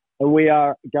 And we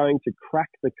are going to crack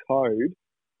the code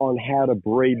on how to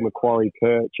breed Macquarie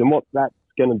perch. And what that's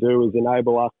going to do is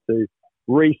enable us to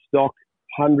restock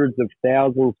hundreds of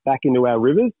thousands back into our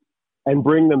rivers and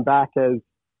bring them back as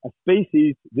a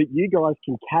species that you guys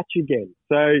can catch again.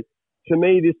 So to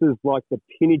me, this is like the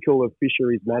pinnacle of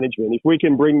fisheries management. If we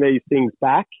can bring these things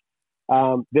back,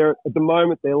 at the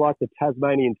moment they're like the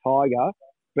Tasmanian tiger,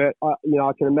 but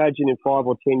I can imagine in 5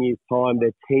 or 10 years' time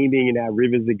they're teeming in our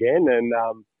rivers again. And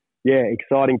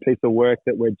exciting piece of work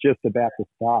that we're just about to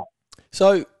start.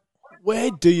 So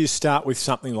where do you start with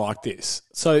something like this?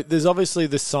 So there's obviously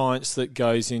the science that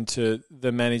goes into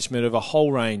the management of a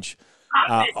whole range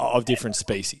of different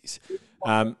species,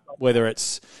 whether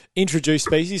it's introduced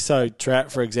species, so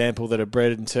trout, for example, that are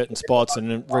bred in certain spots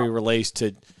and then re-released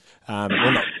to,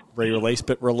 not re-released,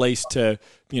 but released to,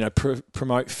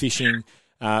 promote fishing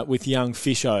with young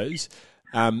fishos.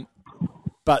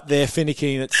 But they're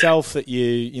finicky in itself that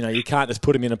you can't just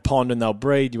put them in a pond and they'll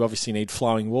breed. You obviously need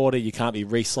flowing water. You can't be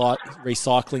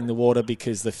recycling the water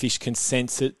because the fish can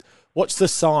sense it. What's the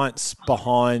science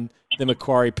behind the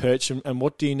Macquarie perch and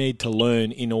what do you need to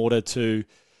learn in order to,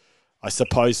 I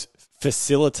suppose,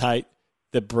 facilitate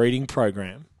the breeding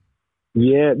program?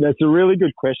 Yeah, that's a really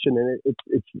good question, and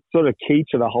it's sort of key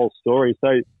to the whole story.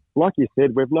 So, like you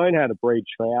said, we've known how to breed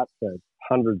trout for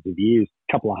hundreds of years,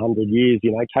 couple of 100 years.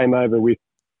 Came over with,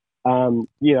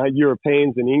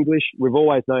 Europeans and English. We've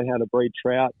always known how to breed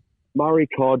trout. Murray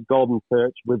cod, golden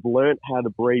perch, we've learnt how to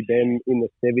breed them in the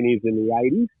 70s and the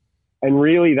 80s. And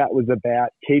really that was about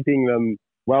keeping them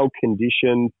well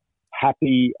conditioned,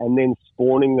 happy, and then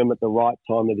spawning them at the right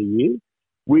time of the year.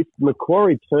 With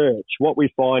Macquarie perch, what we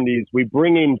find is we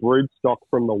bring in broodstock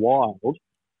from the wild,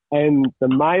 and the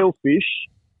male fish,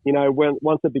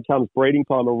 once it becomes breeding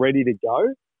time, are ready to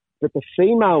go. But the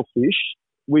female fish,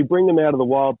 we bring them out of the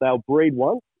wild, they'll breed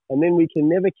once, and then we can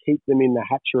never keep them in the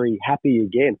hatchery happy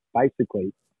again,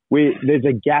 basically. There's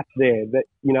a gap there that,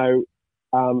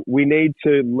 we need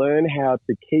to learn how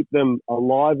to keep them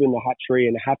alive in the hatchery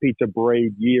and happy to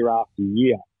breed year after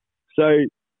year. So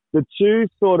the two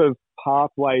sort of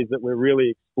pathways that we're really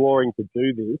exploring to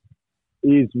do this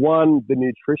is, one, the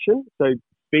nutrition. So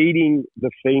feeding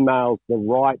the females the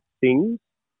right things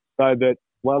so that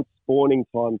once spawning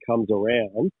time comes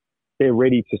around, they're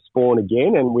ready to spawn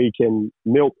again and we can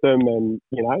milk them and,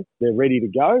 they're ready to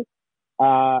go.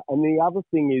 And the other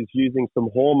thing is using some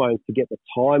hormones to get the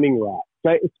timing right. So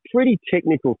it's pretty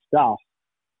technical stuff.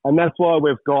 And that's why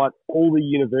we've got all the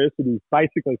universities,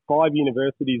 basically 5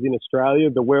 universities in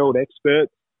Australia, the world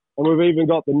experts. And we've even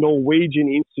got the Norwegian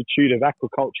Institute of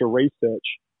Aquaculture Research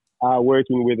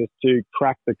working with us to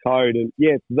crack the code. And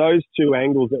yeah, it's those two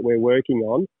angles that we're working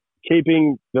on,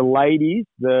 keeping the ladies,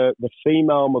 the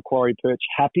female Macquarie perch,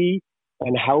 happy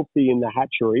and healthy in the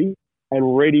hatchery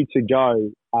and ready to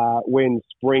go when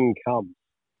spring comes.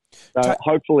 So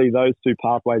hopefully those two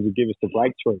pathways will give us a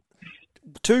breakthrough.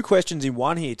 2 questions in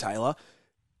one here, Taylor.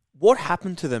 What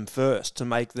happened to them first to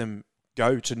make them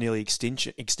go to nearly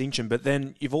extinction? But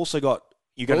then you've also got...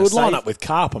 It would line up with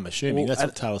carp, I'm assuming. That's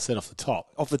what Taylor said off the top.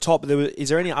 Off the top, is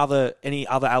there any other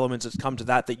elements that's come to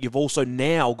that you've also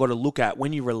now got to look at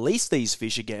when you release these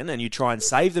fish again and you try and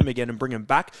save them again and bring them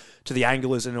back to the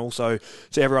anglers and also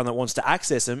to everyone that wants to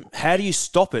access them? How do you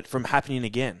stop it from happening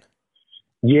again?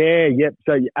 Yeah, yep.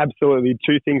 So absolutely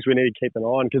 2 things we need to keep an eye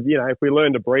on because, if we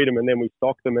learn to breed them and then we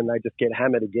stock them and they just get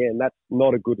hammered again, that's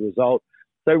not a good result.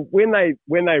 So when they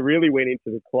really went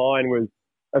into decline was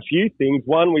a few things.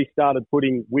 One, we started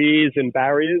putting weirs and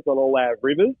barriers on all our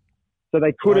rivers. So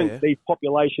they couldn't, these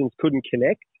populations couldn't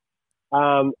connect.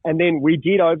 And then we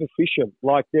did overfish them.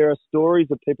 Like there are stories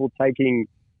of people taking,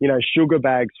 sugar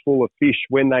bags full of fish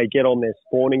when they get on their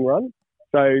spawning run.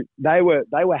 So they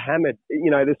were hammered.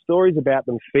 There's stories about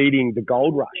them feeding the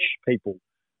gold rush people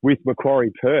with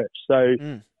Macquarie perch. So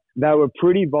they were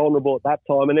pretty vulnerable at that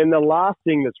time. And then the last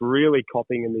thing that's really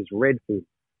copying them is redfin.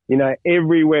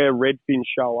 Everywhere redfin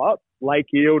show up, Lake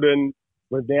Eildon,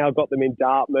 we've now got them in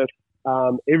Dartmouth.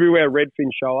 Everywhere redfin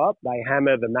show up, they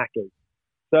hammer the maccas.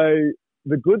 So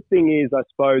the good thing is, I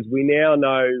suppose, we now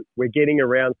know we're getting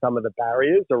around some of the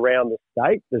barriers around the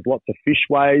state. There's lots of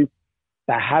fishways.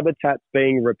 The habitat's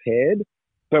being repaired,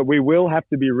 but we will have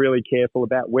to be really careful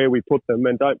about where we put them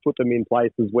and don't put them in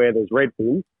places where there's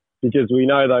redfin because we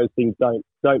know those things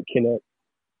don't connect.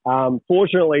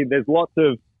 Fortunately, there's lots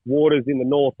of waters in the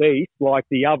northeast, like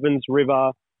the Ovens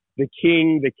River, the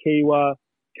King, the Kiewa,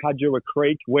 Cudgera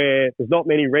Creek, where there's not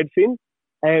many redfin.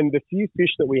 And the few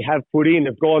fish that we have put in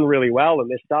have gone really well and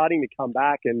they're starting to come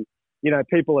back and,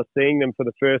 people are seeing them for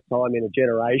the first time in a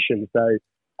generation. So,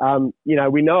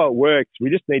 we know it works. We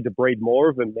just need to breed more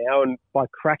of them now. And by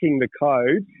cracking the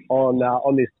code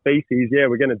on this species,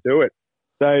 we're going to do it.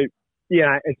 So,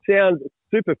 it sounds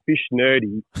super fish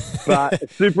nerdy, but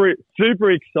it's super,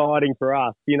 super exciting for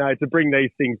us, to bring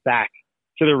these things back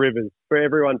to the rivers for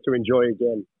everyone to enjoy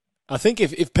again. I think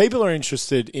if people are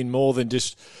interested in more than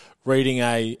just reading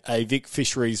a Vic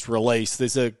Fisheries release,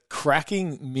 there's a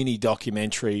cracking mini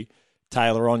documentary,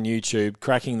 Taylor, on YouTube,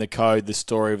 Cracking the Code, the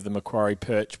story of the Macquarie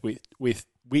perch with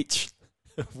which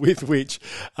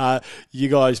you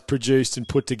guys produced and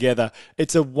put together.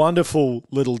 It's a wonderful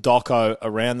little doco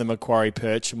around the Macquarie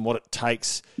perch and what it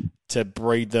takes to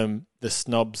breed them, the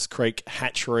Snobs Creek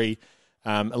hatchery,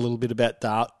 a little bit about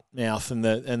Dartmouth and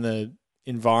the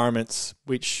environments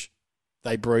which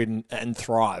they breed and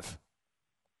thrive.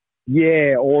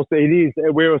 Yeah, also it is.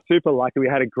 We were super lucky. We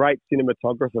had a great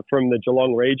cinematographer from the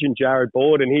Geelong region, Jared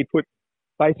Board, and he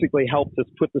basically helped us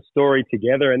put the story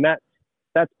together, and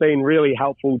that's been really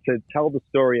helpful to tell the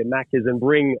story of Maccas and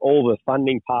bring all the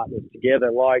funding partners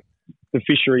together, like the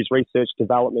Fisheries Research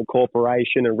Development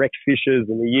Corporation and Rec Fishers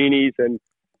and the unis. And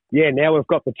now we've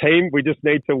got the team. We just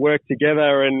need to work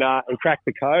together and crack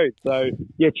the code. So,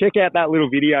 yeah, check out that little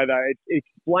video, though. It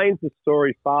explains the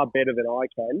story far better than I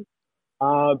can.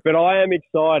 But I am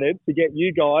excited to get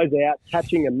you guys out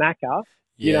catching a macca,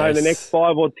 in the next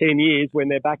 5 or 10 years when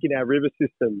they're back in our river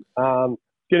system.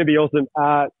 It's going to be awesome.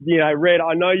 Red,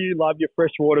 I know you love your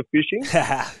freshwater fishing.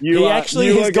 He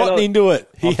actually has gotten into it.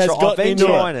 I've been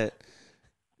trying it.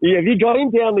 Yeah, have you got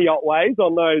him down the Otways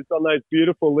on those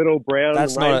beautiful little brown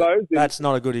rainbows? That's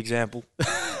not a good example.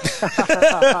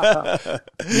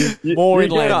 More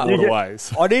inland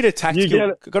waterways. I need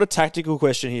got a tactical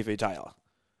question here for you, Taylor.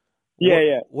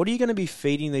 What are you going to be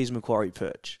feeding these Macquarie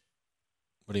perch?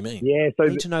 What do you mean? Yeah, so I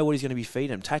need to know what he's going to be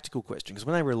feeding them. Tactical question, because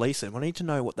when they release them, I need to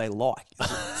know what they like. Good.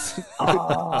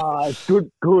 I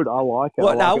like it.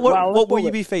 What will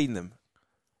you be feeding them?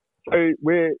 So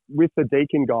we're with the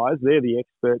Deakin guys. They're the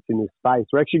experts in this space.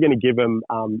 We're actually going to give them.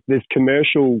 There's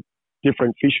commercial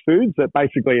different fish foods that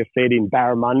basically are fed in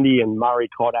barramundi and Murray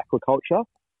cod aquaculture.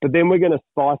 But then we're going to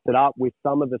spice it up with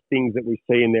some of the things that we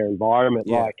see in their environment,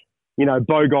 like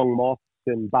bogong moths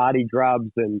and barty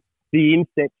grubs and the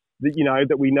insects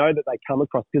that we know that they come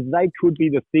across, because they could be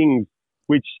the things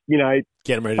which, get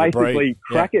them ready basically to breed.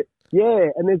 Crack it. Yeah,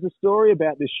 and there's a story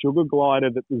about this sugar glider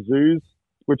that the zoos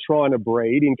were trying to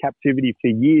breed in captivity for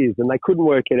years, and they couldn't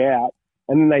work it out.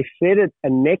 And then they fed it a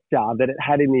nectar that it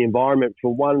had in the environment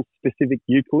for one specific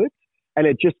eucalypt, and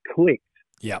it just clicked.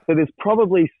 Yeah. So there's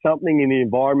probably something in the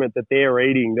environment that they're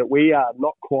eating that we are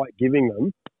not quite giving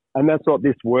them. And that's what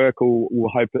this work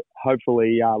will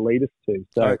hopefully lead us to.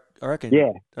 So I reckon,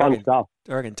 fun stuff.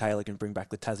 I reckon Taylor can bring back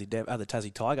the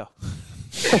Tassie Tiger.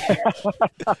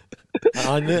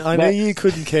 I know you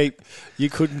couldn't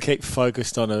keep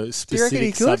focused on a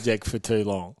specific subject for too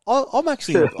long. I've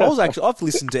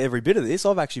listened to every bit of this.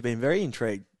 I've actually been very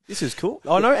intrigued. This is cool.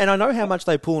 I know how much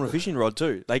they pull on a fishing rod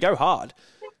too. They go hard.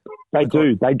 They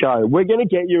do. They go. We're going to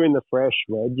get you in the fresh,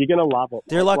 Red. You're going to love it.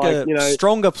 They're like a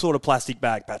stronger sort of plastic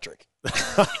bag, Patrick.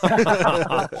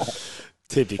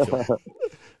 Typical.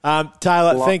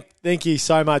 Taylor, thank you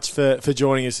so much for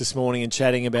joining us this morning and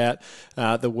chatting about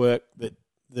the work that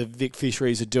the Vic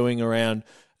Fisheries are doing around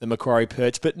the Macquarie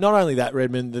perch. But not only that,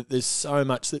 Redmond, that there's so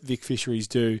much that Vic Fisheries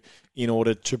do in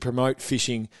order to promote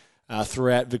fishing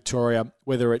throughout Victoria,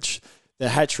 whether it's the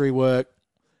hatchery work,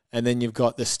 and then you've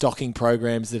got the stocking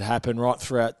programs that happen right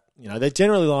throughout. They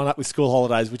generally line up with school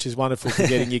holidays, which is wonderful for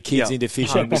getting your kids into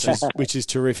fishing, which is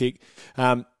terrific.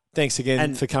 Thanks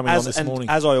again for coming on this morning.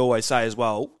 As I always say as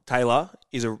well, Taylor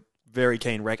is a very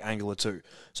keen rec angler too.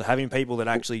 So having people that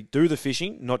actually do the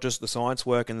fishing, not just the science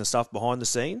work and the stuff behind the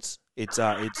scenes,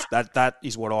 that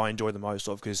is what I enjoy the most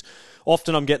of, because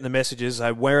often I'm getting the messages,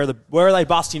 where are they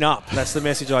busting up? That's the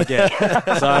message I get.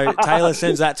 So Taylor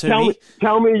sends that to me.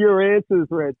 Tell me your answers,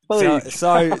 Red, please.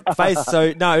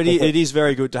 It is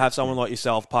very good to have someone like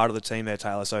yourself part of the team there,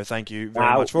 Taylor. So thank you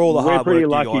very much for all the hard work you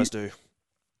guys do.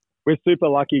 We're super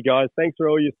lucky, guys. Thanks for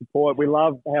all your support. We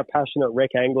love how passionate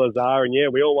rec anglers are, and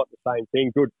we all want the same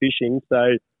thing, good fishing.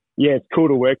 So, it's cool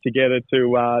to work together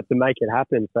to make it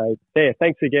happen. So,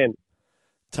 thanks again.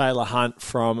 Taylor Hunt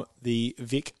from the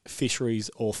Vic Fisheries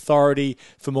Authority.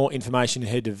 For more information,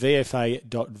 head to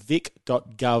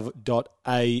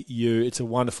vfa.vic.gov.au. It's a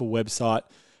wonderful website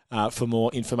for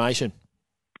more information.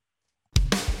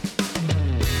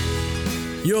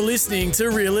 You're listening to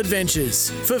Real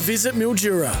Adventures for Visit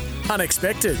Mildura.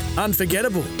 Unexpected,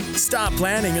 unforgettable. Start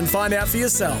planning and find out for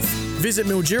yourself. Visit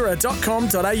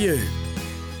mildura.com.au.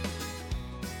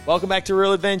 Welcome back to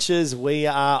Real Adventures. We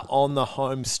are on the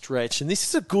home stretch, and this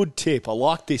is a good tip. I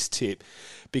like this tip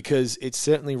because it's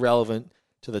certainly relevant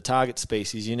to the target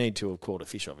species. You need to have caught a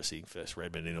fish, obviously, first,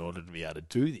 Redmond, in order to be able to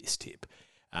do this tip.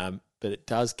 But it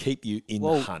does keep you in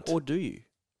the hunt. Or do you?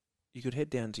 You could head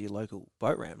down to your local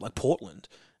boat ramp, like Portland,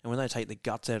 and when they take the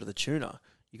guts out of the tuna,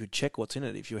 you could check what's in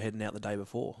it if you were heading out the day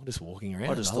before. Just walking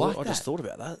around. I just thought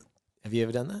about that. Have you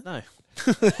ever done that? No.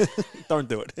 Don't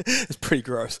do it. It's pretty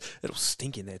gross. It'll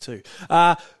stink in there too.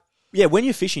 When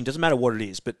you're fishing, doesn't matter what it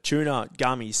is, but tuna,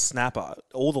 gummies, snapper,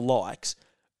 all the likes,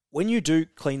 when you do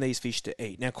clean these fish to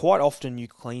eat, now quite often you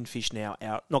clean fish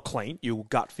you'll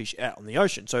gut fish out on the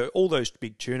ocean. So all those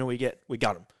big tuna we gut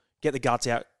them. Get the guts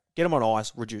out, get them on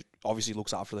ice, obviously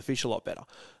looks after the fish a lot better.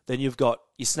 Then you've got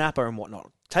your snapper and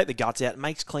whatnot. Take the guts out,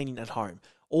 makes cleaning at home.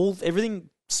 Everything's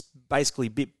basically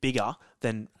a bit bigger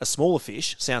than a smaller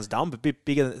fish. Sounds dumb, but bit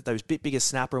bigger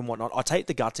snapper and whatnot. I take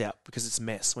the guts out because it's a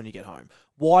mess when you get home.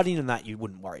 Whiting and that, you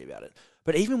wouldn't worry about it.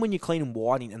 But even when you're cleaning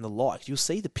whiting and the like, you'll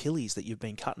see the pillies that you've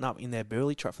been cutting up in their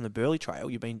burley from the burley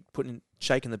trail. You've been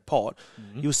shaking the pot.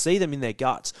 Mm-hmm. You'll see them in their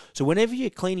guts. So whenever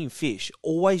you're cleaning fish,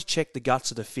 always check the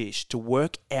guts of the fish to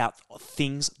work out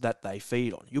things that they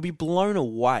feed on. You'll be blown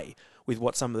away with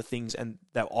what some of the things and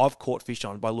that I've caught fish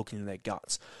on by looking in their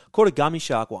guts. Caught a gummy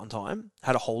shark one time,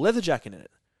 had a whole leather jacket in it.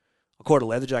 I caught a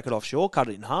leather jacket offshore, cut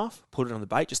it in half, put it on the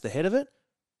bait, just the head of it.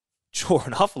 Sure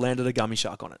enough, landed a gummy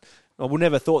shark on it. I would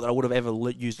never thought that I would have ever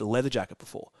used a leather jacket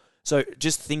before. So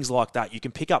just things like that. You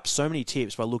can pick up so many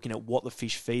tips by looking at what the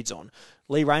fish feeds on.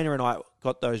 Lee Rayner and I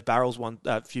got those barrels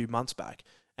a few months back,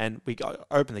 and we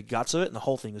opened the guts of it, and the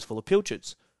whole thing was full of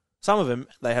pilchards. Some of them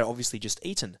they had obviously just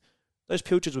eaten. Those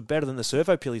pilchards were better than the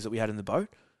servo pillies that we had in the boat.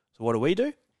 So what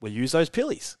do? We use those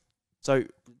pillies. So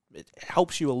it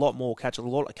helps you a lot more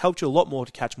helps you a lot more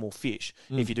to catch more fish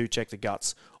if you do check the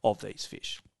guts of these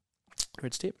fish.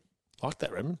 Red tip. Like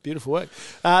that, Redmond. Beautiful work.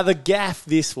 The gaff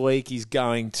this week is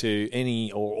going to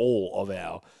any or all of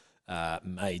our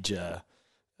major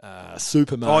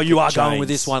supermarket Oh, you are chains. going with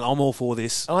this one. I'm all for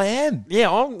this. I am.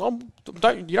 Yeah, you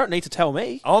don't need to tell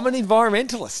me. I'm an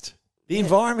environmentalist. The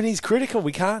environment is critical.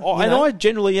 We can't. And I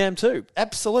generally am too.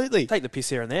 Absolutely. Take the piss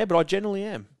here and there, but I generally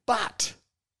am. But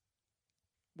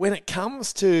when it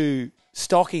comes to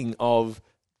stocking of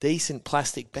decent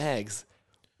plastic bags,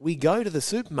 we go to the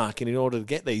supermarket in order to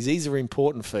get these. These are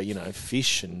important for,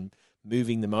 fish and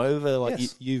moving them over. Like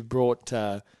Yes. you've brought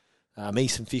me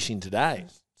some fish in today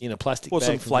in a plastic Or bag.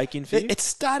 some flake in for you. It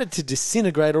started to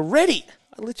disintegrate already.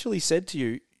 I literally said to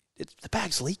you, the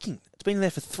bag's leaking. It's been in there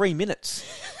for 3 minutes.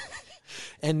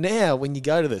 And now when you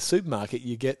go to the supermarket,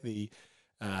 you get the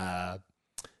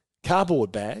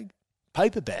cardboard bag,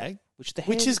 paper bag,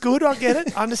 which is good. I get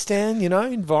it. Understand,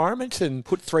 environment and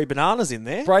Put 3 bananas in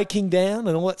there. breaking down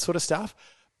and all that sort of stuff.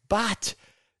 But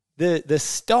the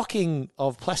stocking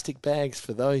of plastic bags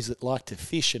for those that like to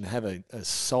fish and have a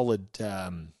solid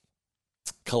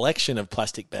collection of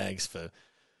plastic bags for,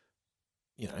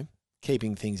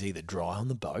 keeping things either dry on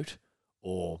the boat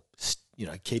or,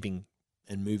 keeping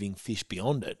and moving fish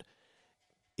beyond it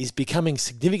is becoming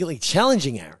significantly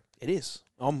challenging, Aaron. It is.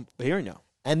 I'm hearing you.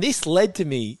 And this led to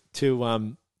me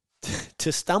to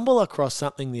stumble across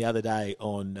something the other day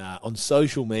on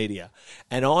social media,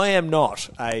 and I am not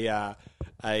a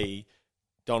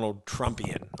Donald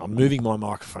Trumpian. I'm moving my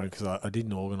microphone because I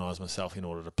didn't organise myself in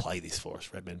order to play this for us,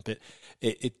 Redmond. But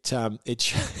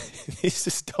this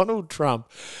is Donald Trump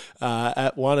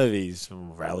at one of his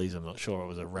rallies. I'm not sure it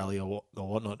was a rally or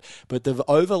whatnot, but they've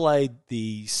overlaid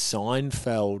the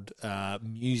Seinfeld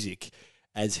music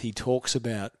as he talks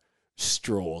about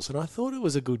straws, and I thought it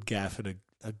was a good gaff and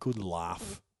a good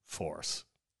laugh for us.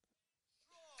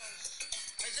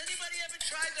 Has anybody ever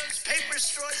tried those paper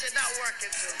straws? They're not working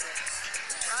too good,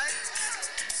 right?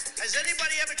 Has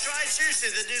anybody ever tried, seriously,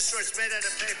 the new straws made out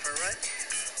of paper, right?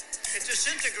 It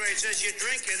disintegrates as you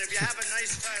drink it. If you have a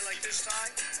nice tie like this tie,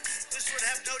 this would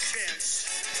have no chance.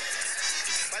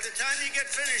 By the time you get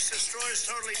finished, the straw is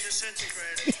totally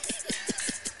disintegrated.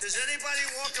 Does anybody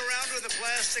walk around with a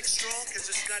plastic straw? Because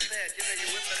it's not bad. You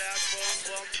whip it out,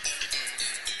 boom, boom.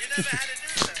 You never had to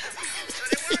do that. So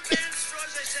they want to ban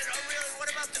straws. I said, oh, really? What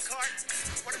about the cart?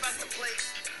 What about the plate?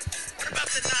 What about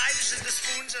the knives and the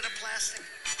spoons that are plastic?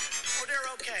 Oh, they're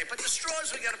okay. But the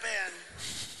straws we got to ban.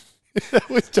 That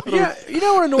was Donald, You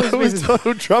know what annoys that me? was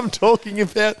Donald Trump talking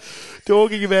about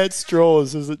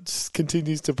straws as it just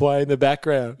continues to play in the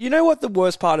background. You know what the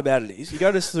worst part about it is? You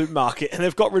go to the supermarket and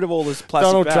they've got rid of all this plastic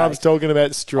Donald bag. Trump's talking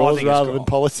about straws it's rather great. than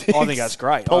politics. I think that's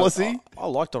great. Policy? I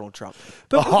like Donald Trump.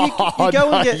 But Oh, you go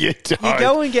no, and get you don't. you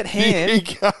go and get ham. You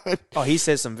can't. Oh, he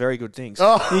says some very good things.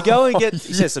 Oh, You go and get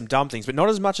he says some dumb things, but not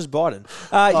as much as Biden.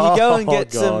 You go and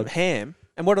get some God. ham,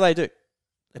 and what do? They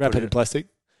Wrap put it in plastic.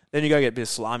 Then you go get a bit of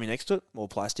salami next to it, more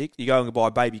plastic. You go and buy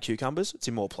baby cucumbers, it's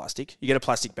in more plastic. You get a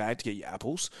plastic bag to get your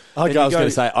apples. I was Then you going go-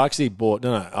 to say, I actually bought,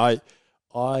 I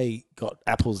got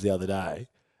apples the other day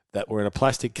that were in a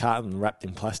plastic carton wrapped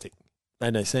in plastic.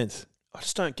 Made no sense. I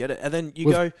just don't get it. And then you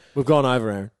We've, go. we've gone over,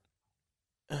 Aaron.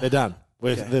 They're done.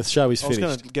 Okay. The show is I was going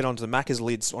finished. to get onto the Macca's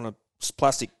lids on a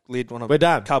plastic lid on a We're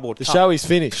done. cardboard The cup. show is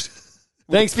finished.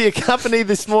 Thanks for your company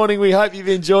this morning. We hope you've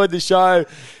enjoyed the show.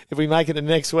 If we make it to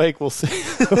next week, we'll see.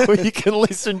 You can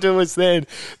listen to us then.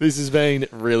 This has been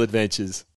Real Adventures.